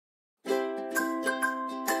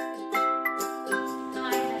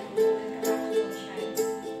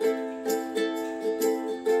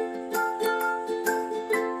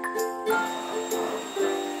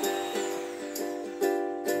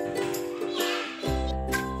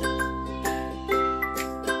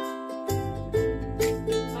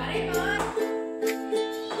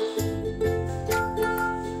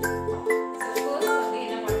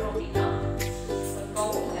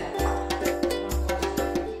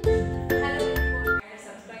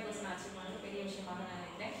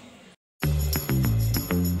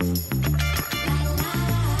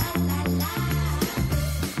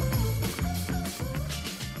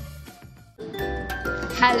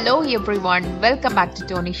Hello everyone, welcome back to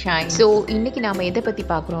Tonyshines. So இன்னைக்கு நாம எதை பத்தி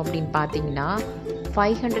பார்க்குறோம் அப்படின்னு பார்த்தீங்கன்னா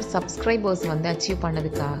 500 சப்ஸ்கிரைபர்ஸ் வந்து அச்சீவ்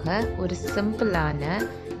பண்ணதுக்காக ஒரு சிம்பிளான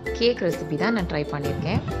கேக் ரெசிபி தான் நான் ட்ரை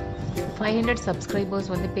பண்ணியிருக்கேன். 500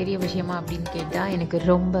 சப்ஸ்கிரைபர்ஸ் வந்து பெரிய விஷயமா அப்படின்னு கேட்டால் எனக்கு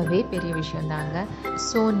ரொம்பவே பெரிய விஷயம் தாங்க.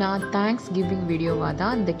 ஸோ நான் தேங்க்ஸ் கிவிங் வீடியோவாக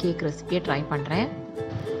தான் இந்த கேக் ரெசிபியை ட்ரை பண்ணுறேன்.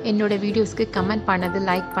 என்னோடய வீடியோஸ்க்கு கமெண்ட் பண்ணது,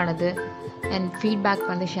 லைக் பண்ணது அண்ட் ஃபீட்பேக்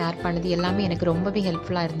வந்து ஷேர் பண்ணது எல்லாமே எனக்கு ரொம்பவே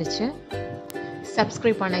ஹெல்ப்ஃபுல்லாக இருந்துச்சு.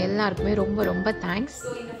 சப்ஸ்கிரைப் பண்ண எல்லாருக்குமே ரொம்ப ரொம்ப தேங்க்ஸ். ஸோ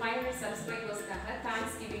இந்த 500 சப்ஸ்கிரைபர்ஸ்க்காக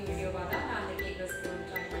தேங்க்ஸ் கிவிங் வீடியோவாக தான் நான் அந்த கேக் ரெசிபி வந்து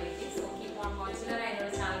ட்ரை பண்ணியிருக்கேன். ஸோ கீப் ஆன் வாட்சிங்.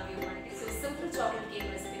 என்னோட சேனல் வியூ பண்ணிட்டு so simple chocolate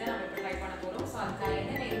cake recipe தான் நம்ம இப்போ ட்ரை பண்ண போகிறோம். ஸோ அதுக்காக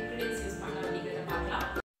என்னென்ன இன்க்ரீடியன்ஸ் யூஸ் பண்ணலாம் அப்படிங்கிறத பார்க்கலாம்.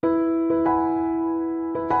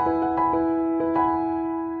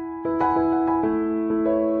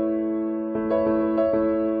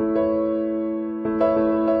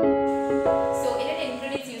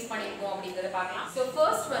 So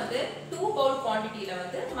first வந்து 2 bowl quantityல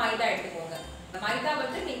வந்து மைதா எடுத்துக்கோங்க. மைதா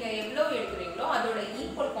வந்து நீங்க எவ்வளவு எடுக்குறீங்களோ அதோட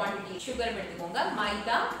ஈக்குவல் குவாண்டிட்டி சுகர் எடுத்துக்கோங்க.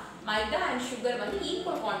 மைதா and sugar வந்து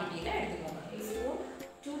ஈக்குவல் குவாண்டிட்டில எடுத்துக்கோங்க. ஸ்பூன்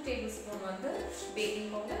 2 டேபிள்ஸ்பூன் வந்து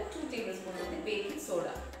பேக்கிங் பவுடர், 2 டேபிள்ஸ்பூன் வந்து பேக்கிங்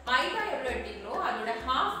சோடா. மைதா எவ்வளவு எடுத்தீங்களோ அதோட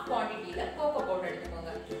half குவாண்டிட்டில கோகோ பவுடர்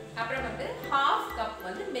எடுத்துக்கோங்க. அப்புறம் வந்து half கப்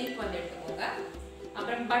வந்து மில்க் வந்து எடுத்துக்கோங்க.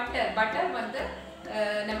 அப்புறம் பட்டர் வந்து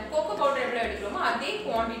நம்ம கோகோ பவுடர் எவ்வளோ எடுக்கிறோமோ அதே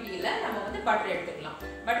குவான்டிட்டியில் நம்ம வந்து பட்டர் எடுத்துக்கலாம்.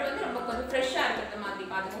 பட்டர் வந்து ரொம்ப கொஞ்சம் ஃப்ரெஷ்ஷாக இருக்கிற மாதிரி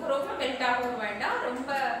பார்த்துக்கோங்க. ரொம்ப மெல்ட் ஆகவும் வேண்டாம்,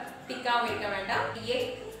 ரொம்ப திக்காகவும் இருக்க வேண்டாம்.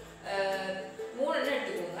 எக் 3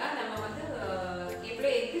 எடுத்துக்கோங்க. நம்ம வந்து எவ்வளோ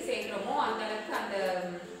எக்கு சேர்க்குறோமோ அந்த அளவுக்கு அந்த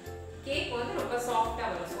கேக் வந்து ரொம்ப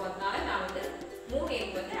சாஃப்டாக வரும். ஸோ அதனால நான் வந்து 3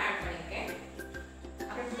 எக் வந்து ஆட் பண்ணியிருக்கேன்.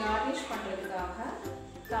 அப்புறம் கார்னிஷ் பண்ணுறதுக்காக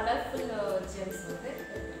கலர்ஃபுல் ஜெம்ஸ் வந்து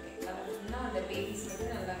எடுத்துருக்கேன். கலர்ஃபுல்லாக அந்த பேபிஸ் வந்து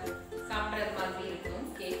நல்லா சாப்பிட்றது மாதிரி இருக்கும்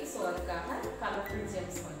கேக். ஸோ அதுக்காக கலர்ஃபுல்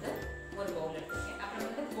ஜெம்ஸ் வந்து ஒரு பவுல் எடுத்துருக்கேன். அப்புறம்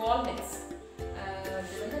வந்து வால்நட்ஸ்,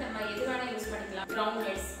 இது வந்து நம்ம எது வேணால் யூஸ் பண்ணிக்கலாம்.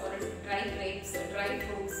 கிரவுண்ட்நட்ஸ் ஒரு try grapes, dry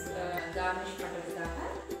fruits Cornish பண்ணுறதுக்காக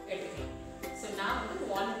எடுத்துக்கலாம். ஸோ நான் வந்து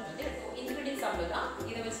வால்நட் வந்து எடுத்துக்கோம். இன்க்ரீடியன்ஸ் அவ்வளோதான்.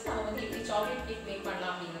 இதை வச்சு நம்ம வந்து எப்படி சாக்லேட் கேக் மேக்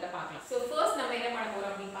பண்ணலாம் அப்படிங்கிறத பார்க்கலாம். ஸோ ஃபர்ஸ்ட் நம்ம என்ன பண்ண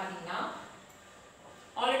போகிறோம் அப்படின்னு பார்த்தீங்கன்னா,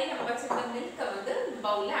 ஆல்ரெடி நம்ம வச்சிருந்த மில்கை வந்து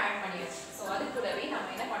பவுலில் ஆட் பண்ணியாச்சு. ஸோ அது கூடவே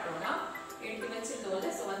நம்ம என்ன பண்ணுறோம்னா எடுத்து வச்சிருந்தோம்ல,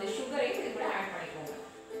 ஸோ அந்த சுகரையும் இது கூட ஆட் பண்ணிக்கோங்க.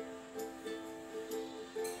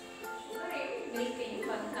 சுகரையும்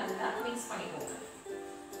மில்கையும் வந்து நல்லா மிக்ஸ் பண்ணிக்கோங்க.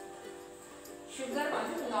 சுகர்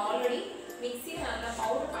வந்து நீங்கள் ஆல்ரெடி மிக்ஸியில் நல்லா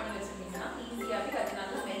பவுடர் பண்ணி வச்சுருந்தீங்கன்னா ஈஸியாகவே அது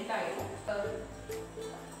நல்லா மெல்ட் ஆகிடும்.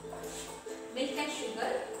 மில்க் அண்ட்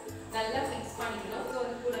சுகர் நல்லா மிக்ஸ் பண்ணிக்கணும். ஸோ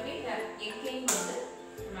அது கூடவே எக்கையும் வந்து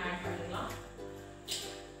நம்ம ஆட் பண்ணிக்கலாம்.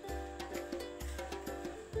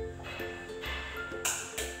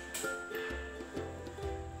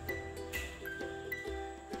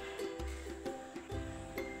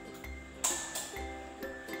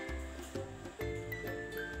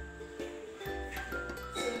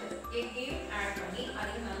 எக்கையும் ஆட் பண்ணி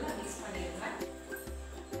அதையும் நல்லா மிக்ஸ் பண்ணிடுங்க.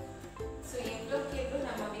 ஸோ எவ்வளோக்கு எவ்வளோ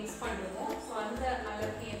நம்ம மிக்ஸ் பண்ணுறோமோ ஸோ அந்த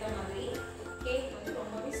அளவுக்கு ஏற்ற மாதிரி கேக் வந்து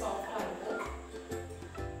ரொம்பவே சாஃப்டாக இருக்கும்.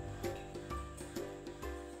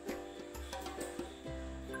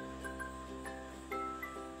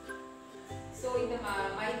 ஸோ இந்த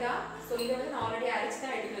மைதா, ஸோ இதை வந்து நான் ஆல்ரெடி அரைச்சி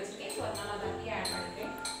தான் எடுத்து வச்சுருக்கேன். ஸோ அதனால அதை அப்படியே ஆட்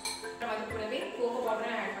பண்ணிக்கிறேன். அப்புறம் அது கூடவே கோகோ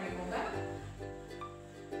பவுடரை ஆட் பண்ணிக்கோங்க.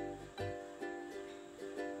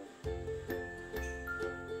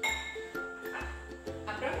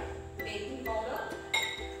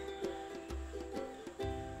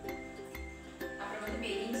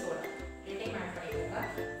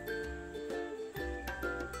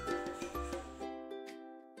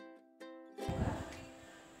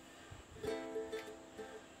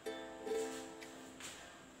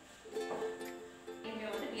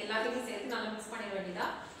 எல்லாத்தையுமே சேர்த்து நல்லா மிக்ஸ் பண்ணிட வேண்டியதா.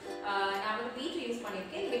 நான் வந்து பீட் யூஸ்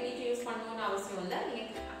பண்ணியிருக்கேன். நீங்கள் பீட் யூஸ் பண்ணணும்னு அவசியம் இல்லை.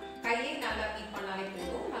 நீங்கள் கையிலே நல்லா பீட் பண்ணாலே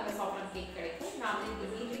போதும், நல்லா சாஃப்டான கேக் கிடைக்கும். நான் வந்து இந்த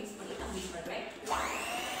பீட் யூஸ் பண்ணி நான் பீட் பண்ணுறேன்.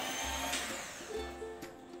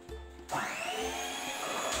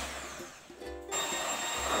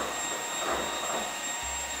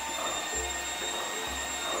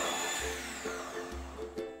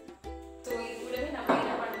 ஸோ இது கூடவே நம்ம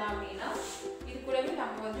என்ன பண்ணலாம் அப்படின்னா, இது கூடவே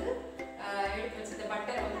நம்ம வந்து எடுத்து வச்சிருந்த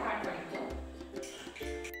பட்டரை வந்து ஆட் பண்ணிக்கணும்.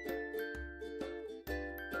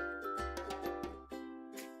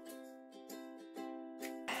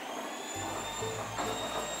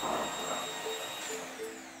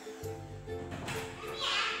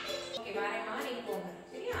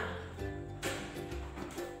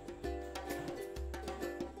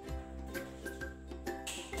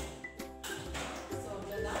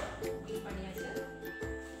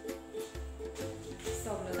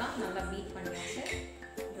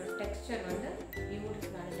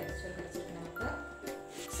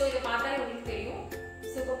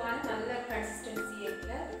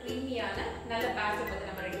 நல்ல பேட்டர் வந்து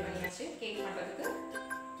நம்ம ரெடி பண்ணியாச்சு கேக் பண்ணுறதுக்கு.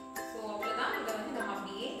 ஸோ அவ்வளோதான். இதை வந்து நம்ம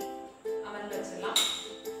அப்படியே அவனில் வச்சிடலாம்.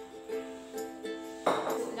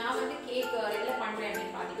 நான் வந்து கேக் எதில் பண்ணுறேன்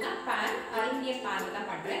அப்படின்னு பார்த்தீங்கன்னா பேன் அலுமினியம் பேனில் தான்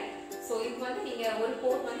பண்ணுறேன். ஸோ இதுக்கு வந்து நீங்கள் ஒரு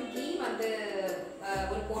கோட் வந்து கீ வந்து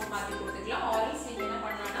ஒரு கோட் மாதிரி கொடுத்துக்கலாம். ஆல்ஸ் நீங்கள் என்ன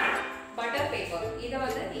பண்ணலாம்னா பட்டர் பேப்பர் இதை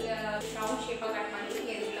வந்து நீங்கள் ரவுண்ட் ஷேப்பாக கட் பண்ணி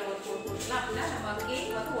நீங்கள் இதில் ஒரு கோட் கொடுக்கலாம். அப்படின்னா நம்ம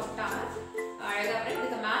கேக் வந்து ஒட்டாமல் அழகாக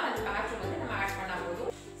இதுக்கு மேலே அந்த பேட்டர் வந்து நம்ம ஆட் பண்ணால்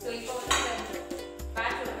போதும். ஸோ இப்போ வந்து இந்த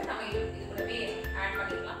பேட்டர் வந்து நம்ம இது கூடவே ஆட்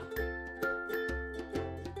பண்ணிக்கலாம்.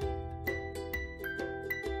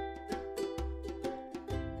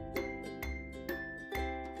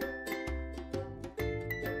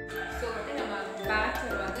 ஸோ வந்து நம்ம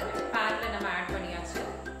பேட்டர் வந்து பேனில் நம்ம ஆட் பண்ணியாச்சு.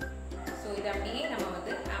 ஸோ இதை அப்படியே நம்ம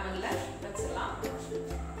வந்து அவனில் வச்சிடலாம்.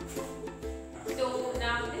 ஸோ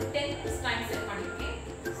நான் வந்து 10 டைம் செட் பண்ணியிருக்கேன்.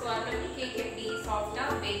 ஸோ அது வந்து கேக் எப்படி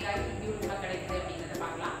சாஃப்டாக பேக் ஆகி பியூட்டிஃபுல்லாக கிடைக்குது அப்படிங்கிறத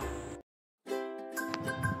பார்க்கலாம்.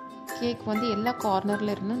 கேக் வந்து எல்லா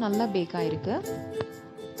கார்னர்ல இருந்து நல்லா பேக் ஆயிருக்கு.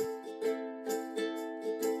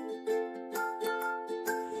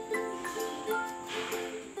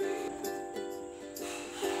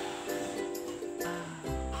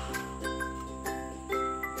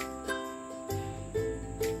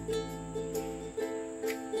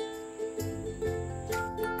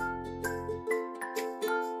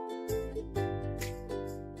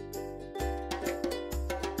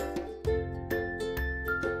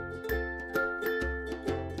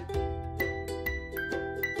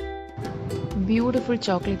 பியூட்டிஃபுல்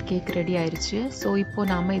சாக்லேட் கேக் ரெடி ஆயிருச்சு. ஸோ இப்போ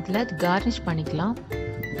நாம இதில் கார்னிஷ் பண்ணிக்கலாம்.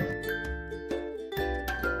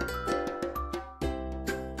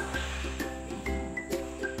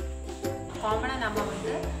 காமனாக நம்ம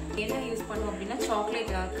வந்து என்ன யூஸ் பண்ணுவோம் அப்படின்னா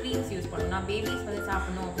சாக்லேட் க்ரீம்ஸ் யூஸ் பண்ணுவோம். நான் பேபிஸ் வந்து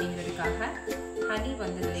சாப்பிடணும் அப்படிங்கிறதுக்காக ஹனி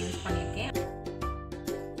வந்து இதில் யூஸ் பண்ணியிருக்கேன்.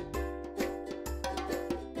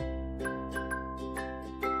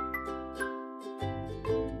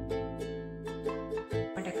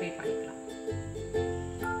 டெக்கரேட் பண்ணிக்கலாம்.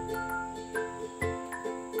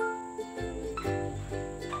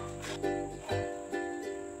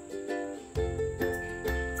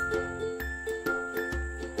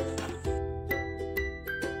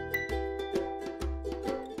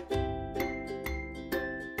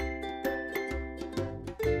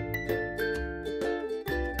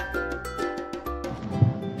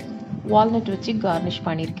 வால்நட் வச்சு கார்னிஷ்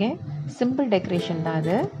பண்ணியிருக்கேன். சிம்பிள் டெக்கரேஷன் தான்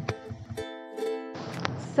அது.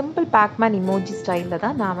 சிம்பிள் பேக்மேன் இமோஜி ஸ்டைலில்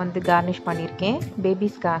தான் நான் வந்து கார்னிஷ் பண்ணியிருக்கேன்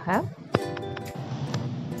பேபிஸ்க்காக.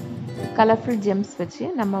 கலர்ஃபுல் ஜெம்ஸ் வச்சு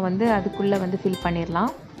நம்ம வந்து அதுக்குள்ளே வந்து ஃபில்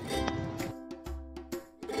பண்ணிடலாம்.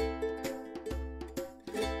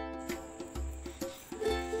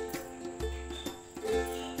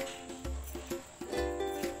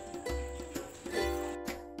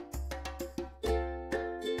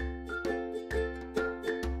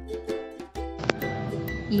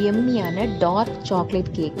 எம்மியான டார்க்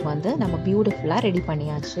சாக்லேட் கேக் வந்து நம்ம பியூட்டிஃபுல்லாக ரெடி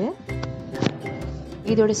பண்ணியாச்சு.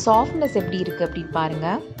 இதோட சாஃப்ட்னஸ் எப்படி இருக்குது அப்படின்னு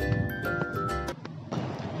பாருங்கள்.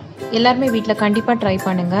 எல்லாருமே வீட்டில் கண்டிப்பாக ட்ரை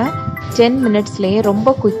பண்ணுங்கள். 10 மினிட்ஸ்லேயே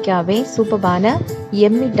ரொம்ப குயிக்காகவே சூப்பரான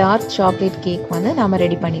எம்மி டார்க் சாக்லேட் கேக் வந்து நம்ம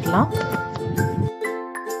ரெடி பண்ணிடலாம்.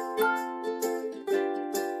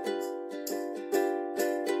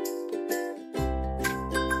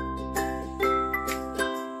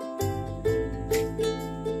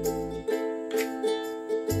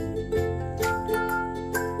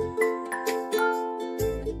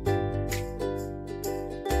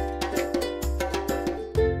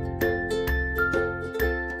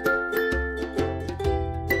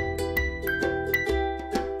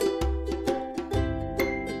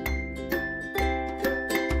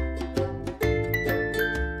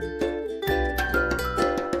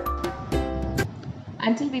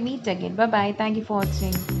 Until we meet again, bye bye. Thank you for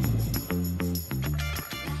watching.